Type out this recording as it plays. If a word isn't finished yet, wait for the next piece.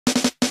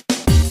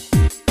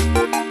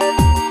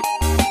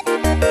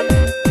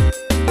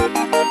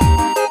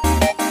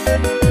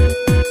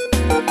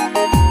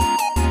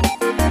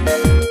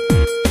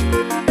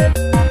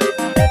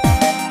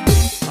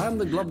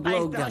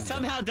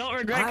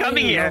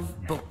happening here? I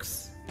love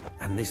books,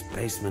 and this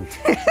basement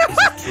is a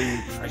true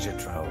treasure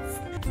trove.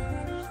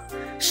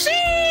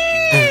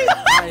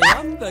 I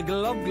am the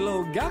glob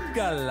glow gab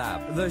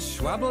galab, the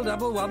schwabble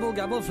double wobble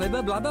gabble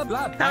flibber blabber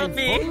blab. I'm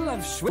full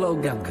of Swallow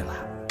gab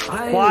galab.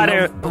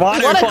 Water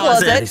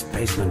closet. This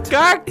basement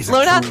Gurg, is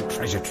Luna, a true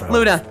treasure trove.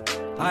 Luna.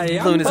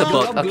 Luna's a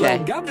book, okay.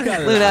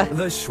 Luna.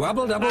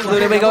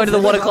 Luna, we're going to the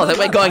water closet.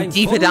 We're going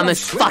deeper down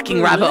this fucking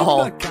rabbit hole.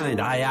 What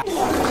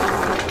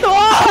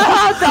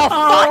the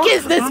fuck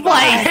is this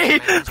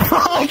place?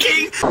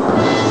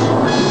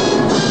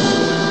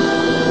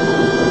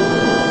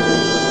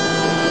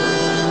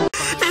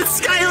 It's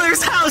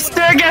Skyler's house,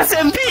 Gurg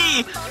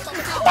SMP!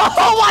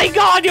 Oh my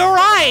god, you're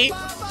right!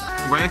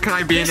 When can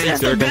I be in a This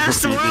is the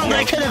best world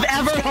I could have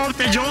ever hoped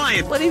to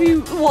join! What have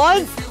you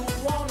won?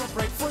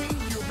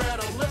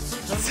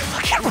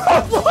 Fucking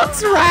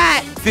Roblox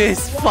rat!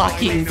 This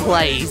fucking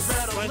place.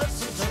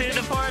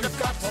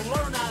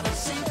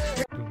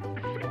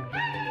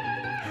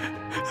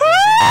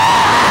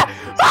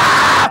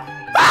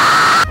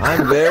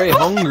 I'm very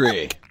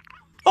hungry.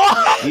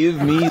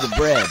 Give me the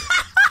bread.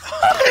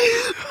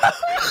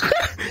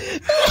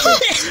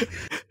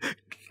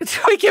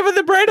 We give her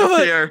the bread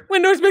over.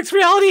 Windows Mixed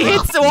Reality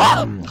hits. No,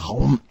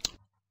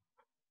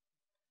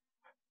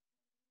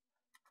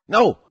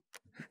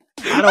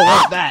 I don't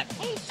want that.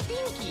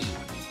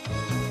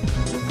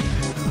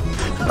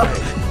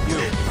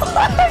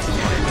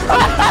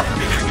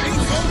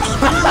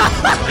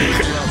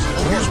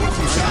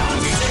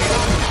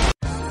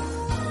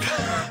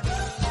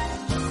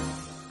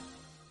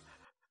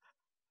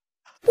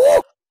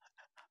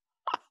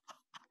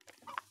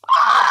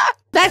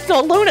 That's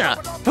not Luna.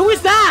 Who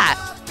is that?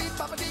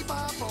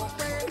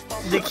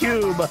 The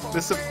cube.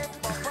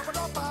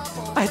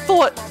 I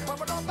thought.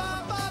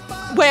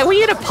 Wait, are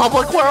we in a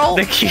public world?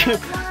 The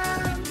cube.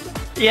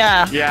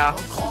 Yeah. Yeah.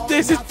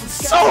 This is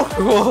so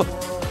cool.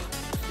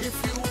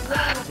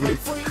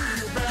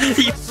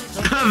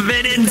 I've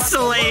been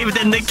enslaved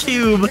in the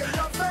cube.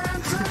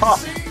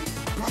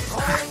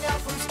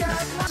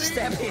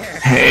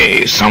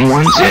 Hey,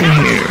 someone's in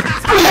here.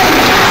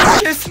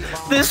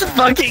 This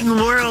fucking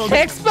world.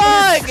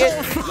 Xbug!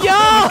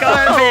 Yo!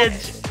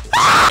 Garbage.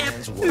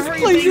 This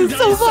place is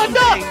so fucked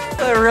up.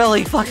 We're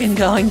really fucking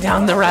going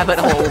down the rabbit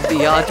hole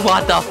beyond.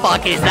 What the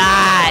fuck is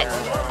that?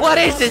 What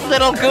is this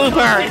little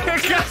goober?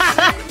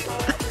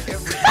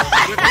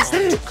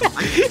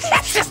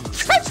 It's just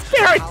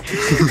transparent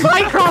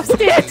Minecraft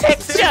stair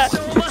texture.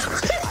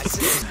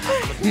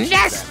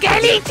 The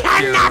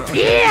skeleton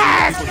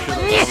appears.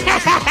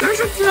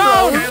 There's a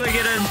throne.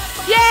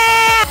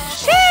 Yeah.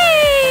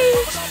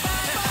 Sheesh.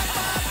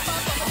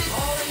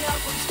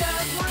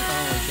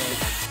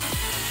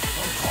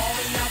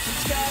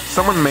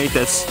 Someone made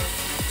this.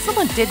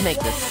 Someone did make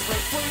this.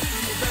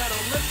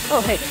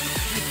 Oh, hey.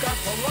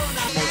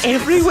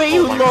 Everywhere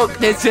you look,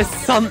 there's just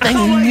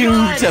something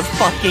new to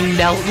fucking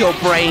melt your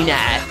brain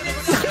at.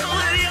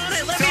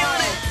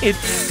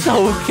 It's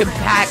so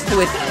compact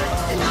with...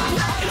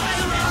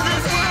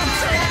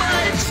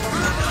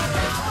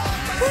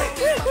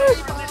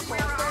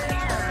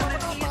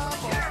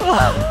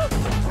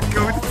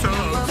 Go with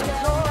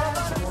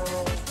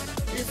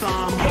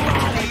Tom.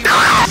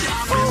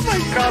 Oh my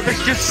god,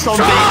 there's just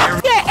something.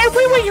 Yeah,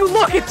 everywhere you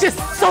look, it's just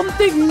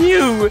something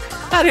new.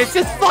 And it's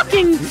just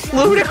fucking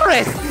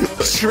ludicrous.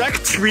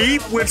 Shrek tree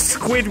with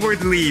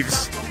Squidward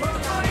leaves.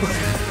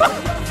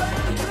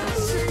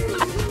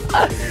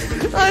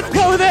 Let's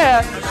go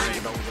there.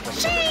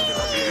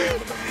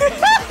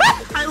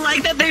 I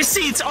like that there's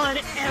seats on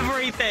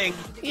everything.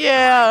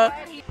 Yeah.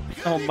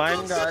 Oh my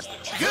god.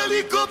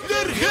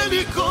 Helicopter,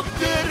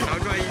 helicopter. How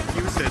do I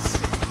use this?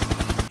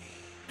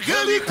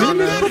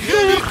 Helicopter,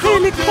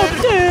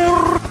 helicopter.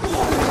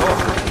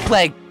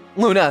 Like,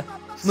 Luna,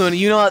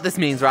 you know what this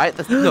means, right?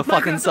 The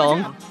fucking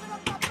song.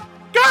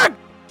 Gurg!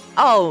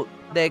 Oh,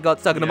 they got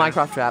stuck in a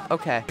Minecraft trap.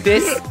 Okay.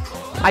 This,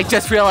 I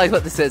just realized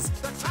what this is.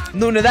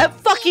 Luna, that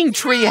fucking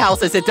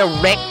treehouse is a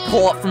direct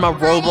port from a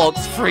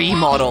Roblox free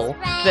model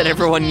that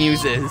everyone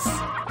uses.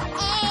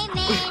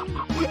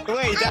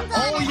 Wait,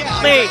 oh yeah,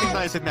 I Wait,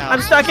 recognize it now.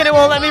 I'm stuck and it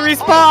won't let me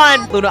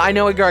respawn. Luna, I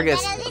know what Gurg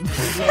is.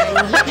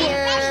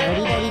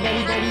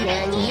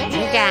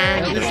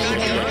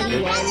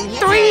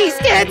 3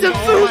 scans of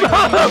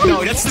Fumo!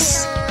 No, that's the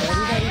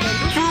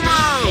Fumo!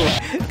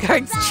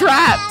 Gurg's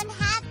trapped!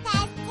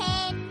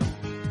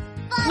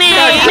 Me!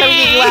 Gurg, how do we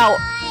get you out?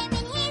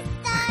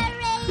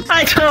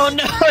 I don't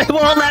know, it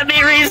won't let me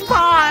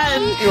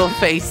respawn! Your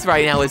face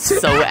right now is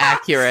so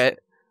accurate.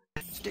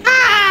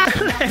 Ah!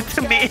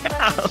 Let me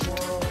out!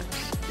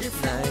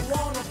 Nice.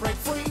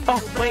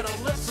 Oh, wait.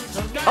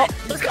 Oh,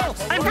 let's go!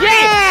 I'm free!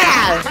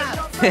 Yeah!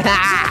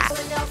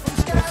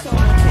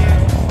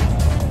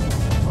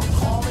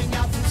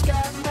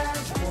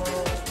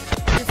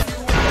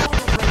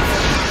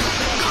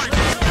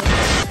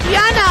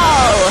 Yano!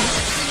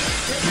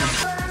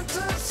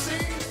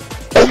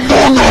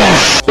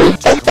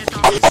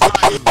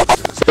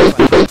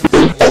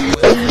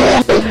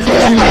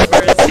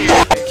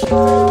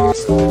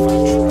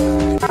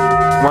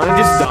 Wanna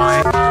just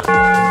die?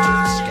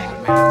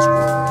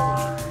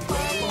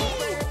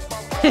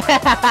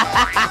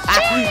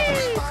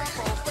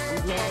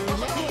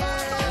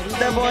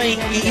 The boy.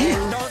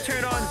 Don't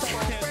turn on.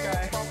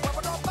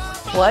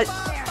 What?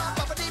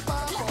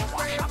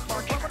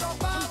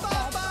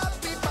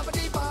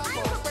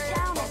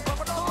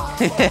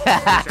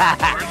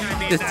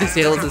 Just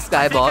disables the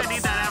skybox. I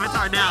need that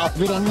avatar now.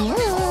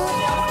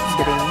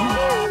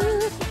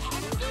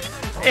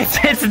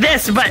 It's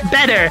this, but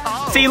better.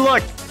 See,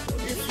 look.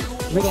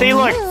 See,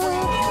 look.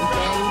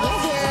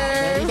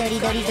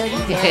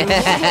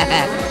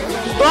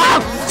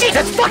 Oh,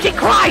 Jesus fucking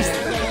Christ!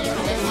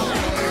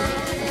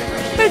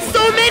 There's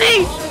so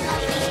many!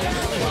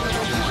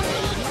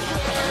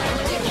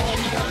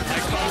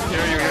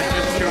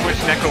 There's too much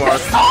Neko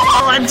art.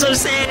 Oh, I'm so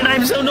sane.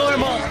 I'm so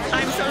normal.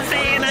 I'm so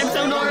sane. I'm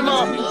so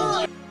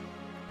normal.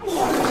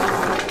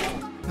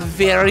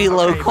 Very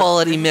low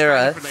quality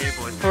mirror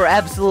for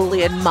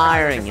absolutely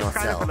admiring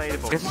yourself.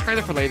 This is kind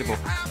of relatable.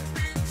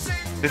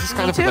 This is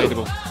kind of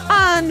relatable.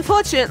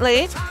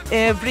 Unfortunately,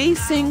 every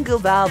single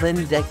Valve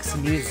Index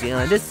in New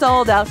Zealand is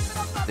sold out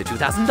for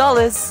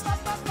 $2,000.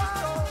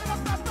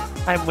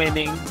 I'm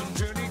winning.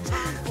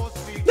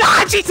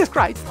 Ah, Jesus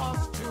Christ!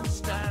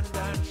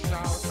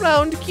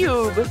 Round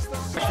cube.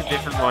 That's a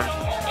different one.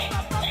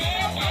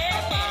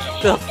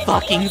 The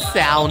fucking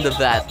sound of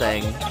that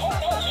thing.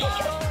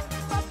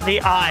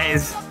 The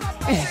eyes.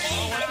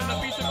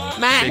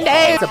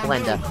 Monday. It's a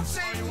blender.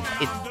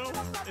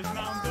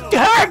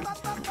 Gurg!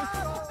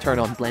 Turn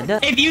on blender.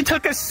 If you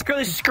took a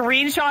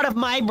screenshot of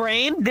my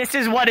brain, this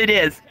is what it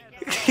is.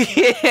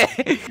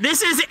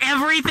 This is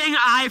everything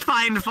I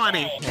find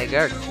funny. Hey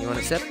Gurg, you want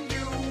a sip?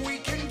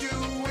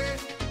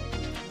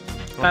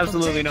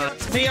 Absolutely not.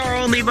 Be our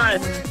only bud.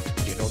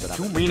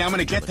 You mean I'm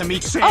gonna get to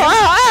meet Sam?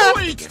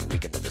 Sweet!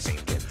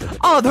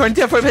 Oh, they're in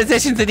different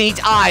positions in each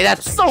eye.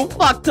 That's so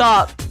fucked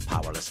up.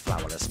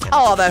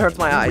 Oh, that hurts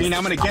my eyes. You mean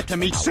I'm gonna get to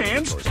meet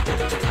Sans?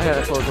 I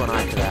gotta close one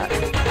eye for that.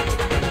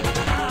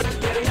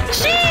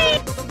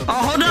 Oh,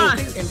 hold on.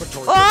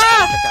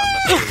 Ah!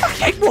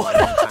 Okay, what?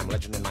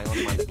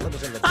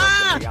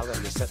 Ah!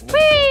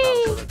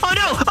 Whee! Oh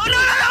no! Oh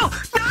no! No!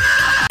 No!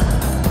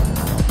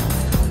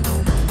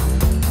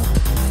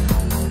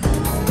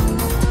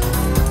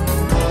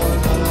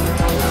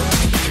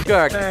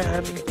 Gurg.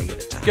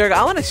 Gurg,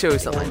 I want to show you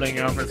something. Holding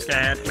over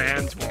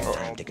Scatman's world.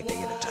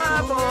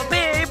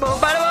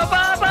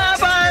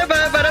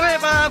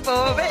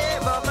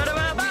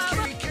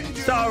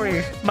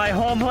 Sorry, my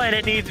home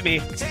planet needs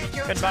me.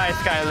 Goodbye,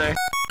 Skyler.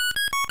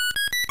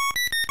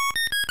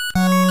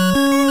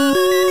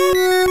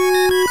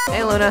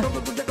 Hey, Luna.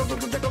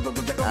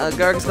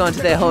 Gurg's going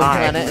to their home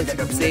planet, as you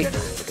can see.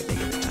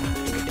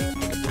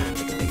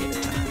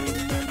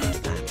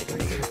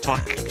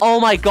 Fuck. Oh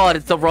my god,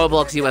 it's the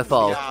Roblox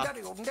UFO.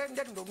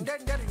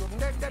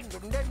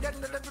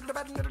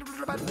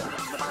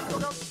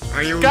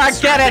 Are you?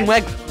 Gurg, get in!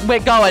 We're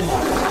going.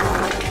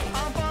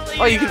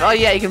 Oh, you can. Oh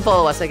yeah, you can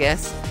follow us, I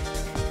guess.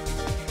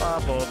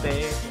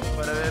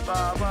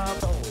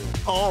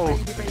 Oh.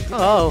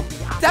 Oh,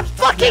 that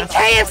fucking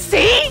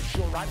KFC!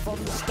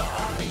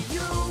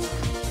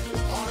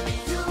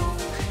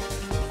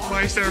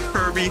 Why is there a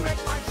Furby?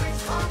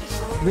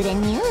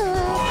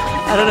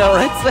 I don't know.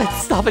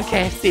 Let's stop at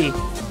KFC. I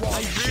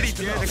really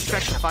didn't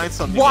expect to find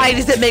something. Why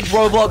does it make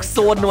Roblox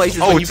sword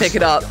noises when you pick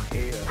it up?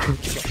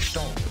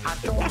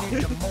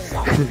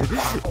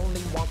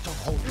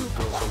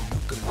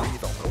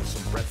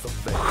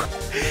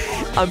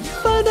 I'm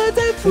fun at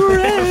the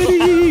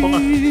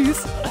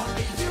Freddy's.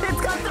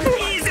 It's got the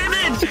bees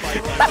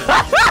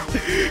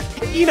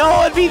image! You know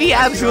what would be the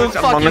absolute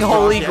fucking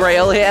holy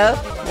grail here?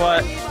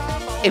 What?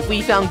 If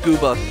we found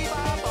Gooba.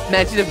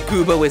 Imagine if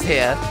Gooba was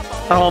here.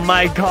 Oh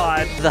my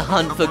god. The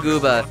hunt for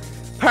Gooba.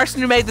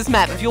 Person who made this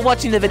map, if you're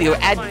watching the video,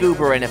 add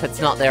Goober in if it's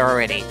not there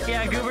already.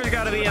 Yeah, Goober's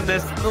gotta be in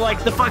this.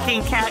 Like the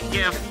fucking cat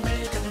gif.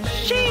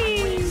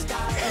 Sheesh.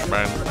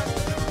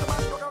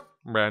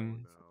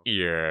 Ren.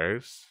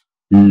 Yes.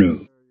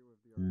 No.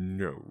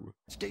 No.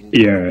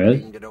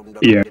 Yes.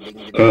 Yeah.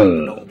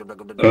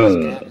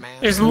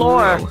 There's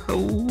lore.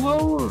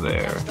 Hello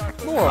there.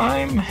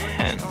 I'm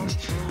Hens.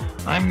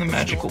 I'm the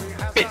magical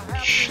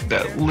bitch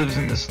that lives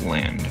in this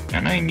land,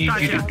 and I need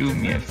you to do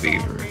me a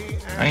favor.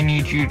 I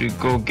need you to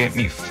go get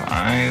me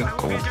 5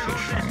 goldfish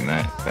from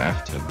that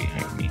bathtub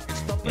behind me.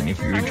 And if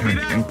you return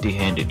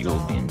empty-handed, you'll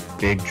be in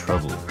big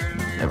trouble.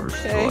 You'll never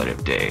see the light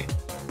of day.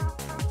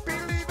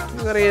 I'm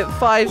gonna get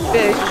 5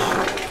 fish.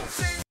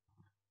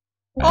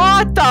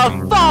 What the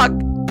fuck?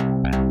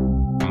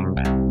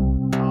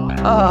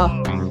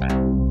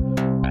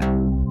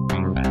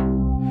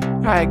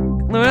 Alright,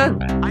 Luna,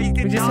 we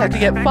just have to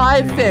get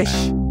 5 fish.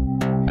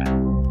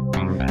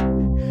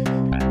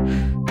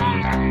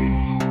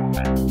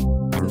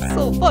 This is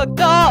so fucked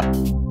up.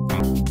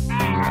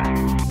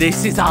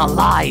 This is our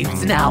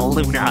lives now,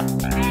 Luna.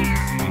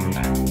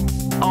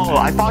 Oh,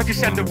 I thought you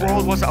said the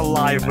world was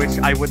alive, which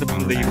I wouldn't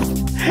believe.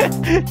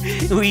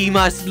 We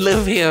must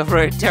live here for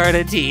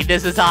eternity.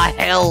 This is our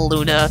hell,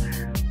 Luna.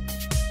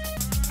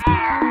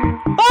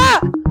 Ah!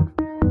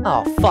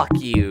 Oh, fuck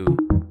you.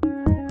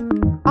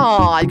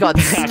 Oh, I got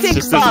That's stick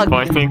just bug.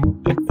 disappointing.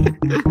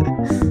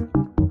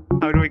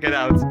 How do we get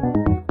out?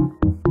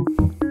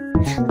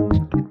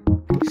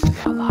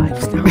 Oh,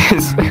 this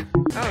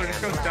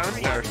goes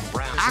downstairs.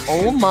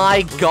 Oh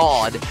my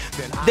god.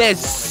 There's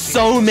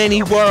so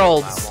many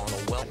worlds.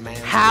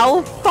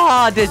 How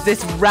far does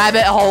this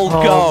rabbit hole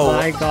go? Oh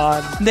my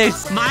god.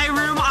 There's My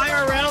room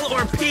IRL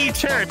or P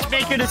church?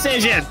 Make your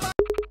decision.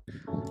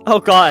 Oh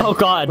god. Oh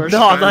god.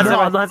 No,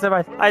 I'm not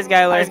surprised. Hi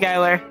Skyler. Hi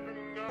Skyler.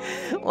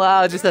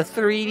 wow, just a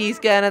 3D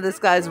scan of this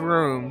guy's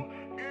room.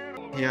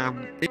 Yeah,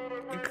 Very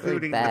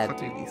including bad the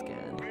fucking... 3D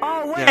scan.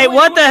 Oh wait. Hey,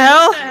 what the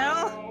hell?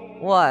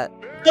 What?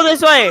 Go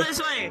this way.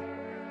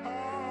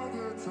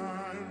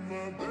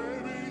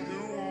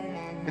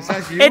 Is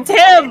that you? It's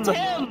him.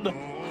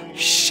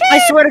 Shit. I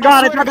swear to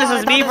God, I thought this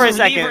was me for a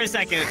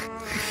second.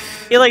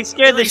 He like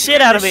scared the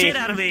shit out of me.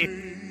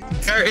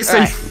 There is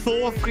a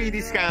full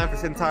 3D scan of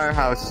this entire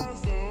house.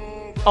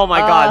 Oh my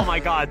god. Oh my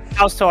god.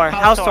 House tour.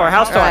 House tour.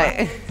 House tour.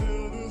 Right.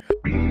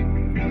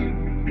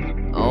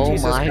 Oh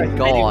Jesus my Christ.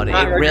 god, it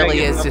Not really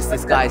regretting is it. just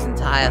this guy's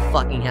entire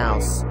fucking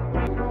house.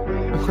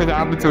 What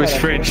happened to his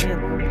fridge?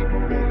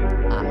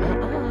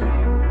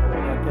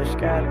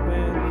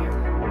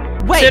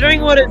 Wait,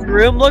 Considering what his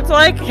room looked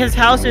like, his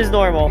house is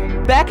normal.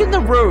 back in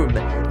the room,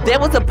 there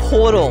was a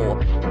portal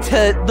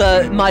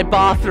to my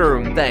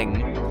bathroom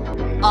thing.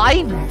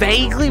 I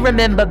vaguely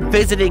remember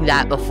visiting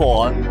that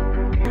before.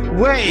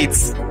 Wait!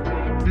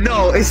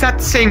 No, is that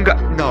the same guy?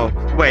 No,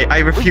 wait, I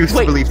refuse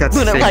to believe that's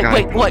the Luna, same like,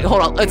 guy. wait,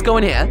 hold on, let's go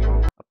in here.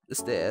 Up the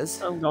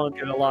stairs. I'm going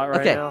through a lot right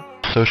Okay. now.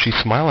 So she's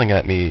smiling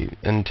at me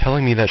and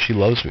telling me that she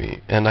loves me,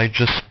 and I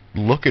just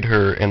look at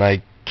her and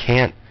I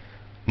can't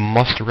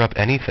muster up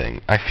anything.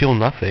 I feel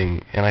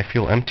nothing, and I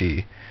feel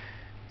empty,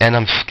 and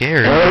I'm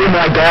scared. Oh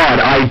my god,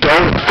 I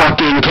don't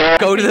fucking care.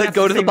 Go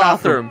to the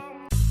bathroom.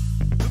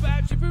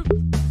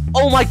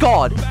 Oh my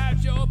god!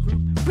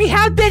 We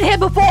have been here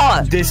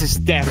before! This is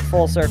definitely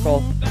Full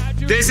circle.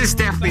 This is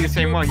definitely the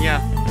same one, yeah.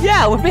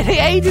 Yeah, we've been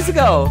here ages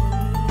ago!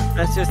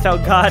 That's just how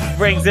God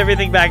brings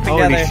everything back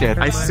together. Holy shit.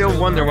 I still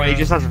wonder why he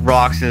just has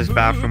rocks in his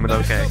bathroom, but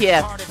okay.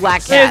 Here,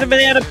 black Here's cat. a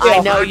banana peel. I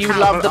know you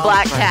love the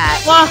black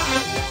cat.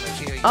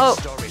 Oh.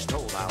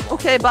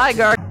 Okay, bye,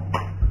 Gurg.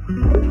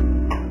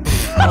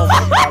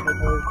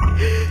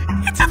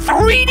 It's a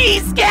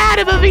 3D scan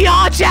of a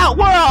VR chat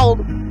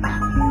world!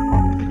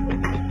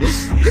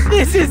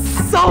 This is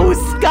so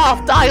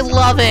scuffed, I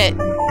love it!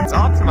 It's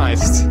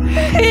optimized.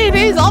 It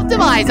is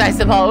optimized, I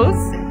suppose.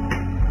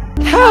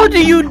 How do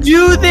you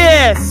do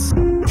this?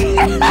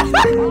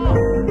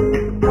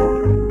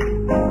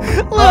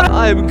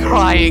 I'm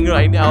crying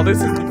right now. This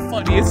is the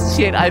funniest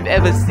shit I've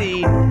ever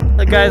seen.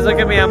 Look, guys, look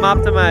at me. I'm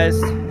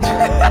optimized.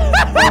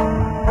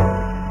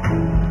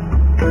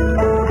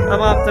 I'm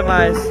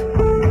optimized.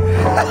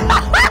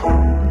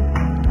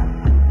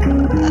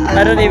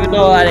 I don't even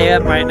know what I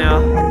am right now.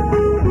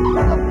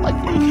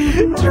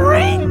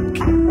 Drink!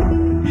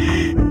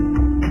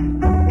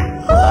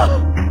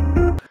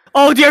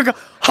 Oh dear God!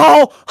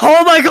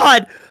 Oh my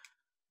God!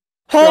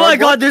 Oh my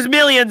God! There's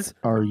millions.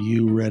 Are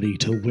you ready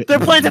to witness They're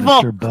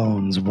plentiful. Mr.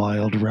 Bones'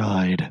 wild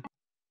ride?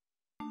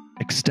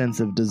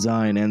 Extensive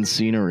design and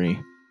scenery.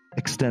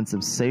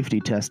 Extensive safety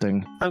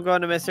testing. I'm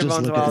going to Mr. Just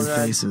Bones' look at Wild their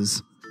Ride.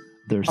 faces.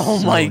 They're Oh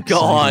so my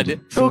God.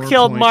 excited. Who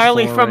killed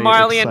Marley from 4.48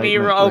 Marley and Me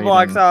excitement Roblox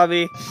rating.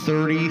 Hobby?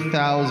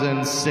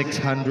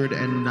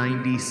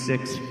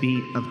 30,696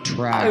 feet of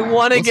track. I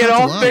want to What's get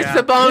that off to love?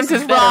 Mr.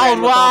 Bones' wild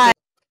ride!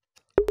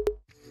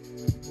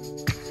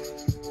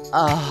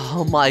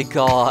 Oh my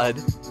God.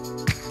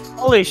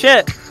 Holy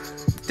shit!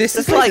 This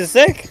is place like... is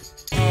sick.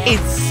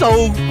 It's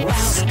so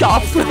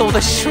stuffed with all the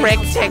Shrek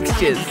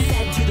textures.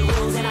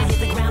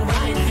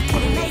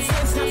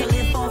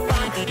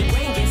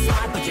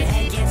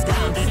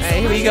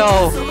 Hey, here we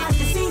go.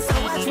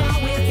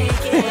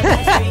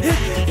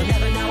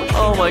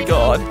 Oh my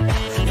God.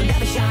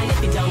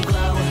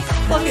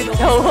 Fucking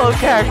Toho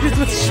characters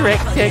with Shrek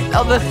text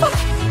on the...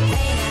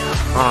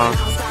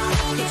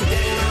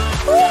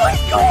 Oh my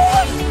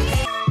God.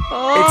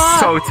 It's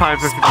so time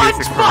for the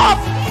music for me.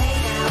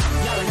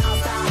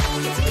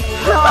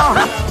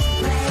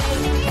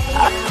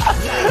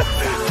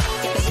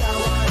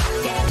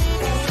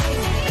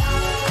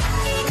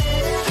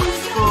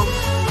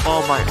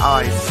 Oh my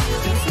eyes.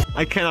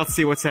 I cannot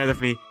see what's ahead of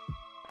me.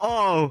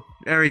 Oh,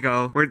 there we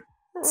go. We're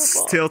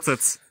tilted.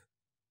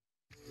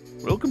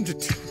 Welcome to...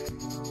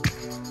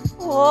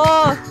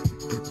 Oh!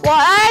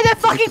 What? Hey, that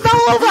fucking fell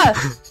over!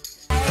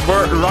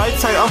 We're right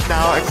side up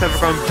now, except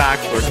we're going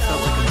backwards.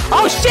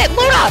 Oh shit,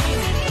 Luna!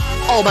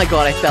 Oh my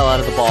God, I fell out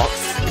of the box.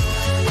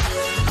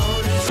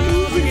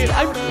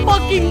 I'm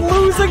fucking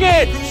losing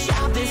it!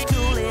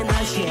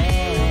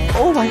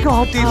 Oh my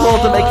God, these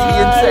worlds are making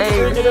me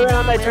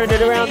insane. I turned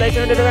it around. I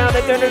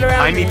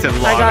need to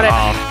log got it.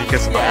 off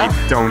because I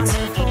don't.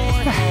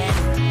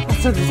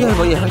 That's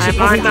understandable, yeah. I should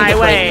I'm probably on my take a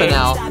break way. for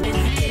now.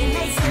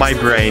 My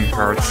brain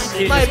hurts.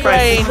 Jesus My Christ,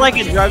 brain. it's like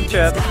a drug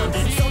trip.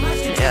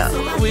 Yeah,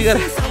 we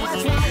gotta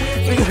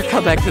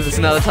come back to this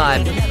another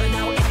time.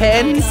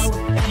 hens,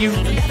 you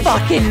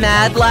fucking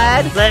mad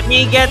lad. Let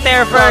me get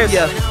there Love first.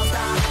 ya.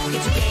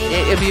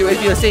 If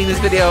you're seeing this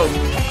video,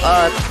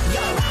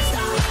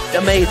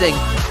 amazing.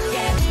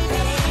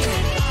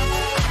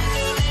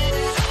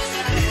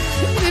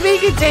 To be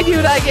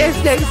continued, I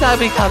guess, next time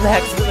we come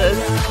back to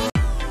this.